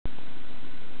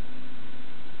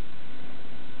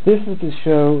This is to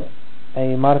show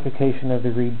a modification of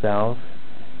the reed valve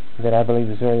that I believe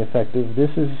is very effective. This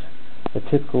is a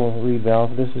typical reed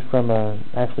valve. This is from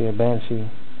actually a Banshee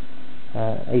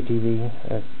ATV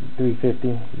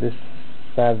 350. This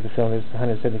side of the cylinder is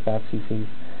 175 cc's.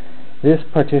 This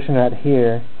partition right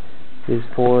here is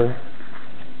for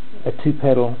a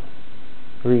 2-pedal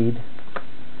reed,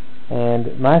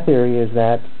 and my theory is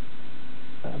that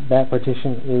that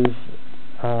partition is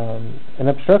an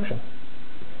obstruction.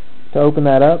 To open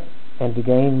that up and to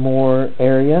gain more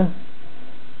area,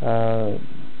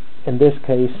 in this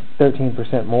case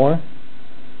 13% more,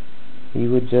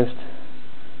 you would just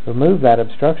remove that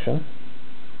obstruction,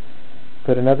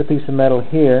 put another piece of metal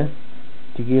here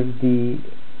to give the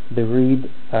reed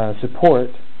support,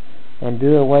 and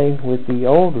do away with the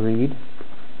old reed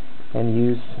and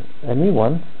use a new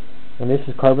one. And this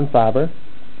is carbon fiber.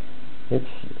 It's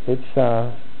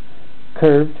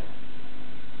curved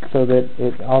so that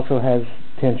it also has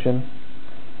tension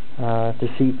to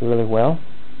seat really well.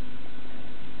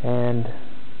 And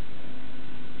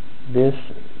this,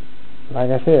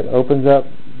 like I said, opens up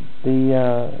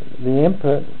the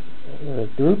input, the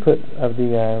throughput of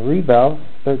the reed valve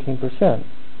 13%.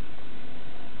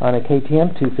 On a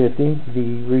KTM 250,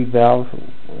 the reed valve,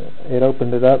 it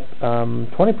opened it up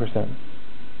 20%.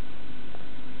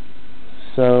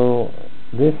 So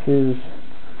this is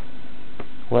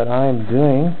what I'm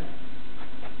doing,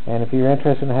 and if you're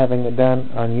interested in having it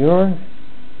done on your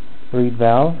reed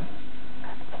valve,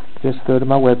 just go to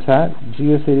my website,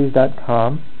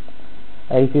 geocities.com,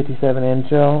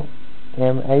 A57NGEL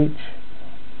MH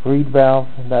reed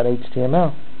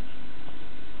valve.html.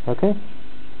 Okay?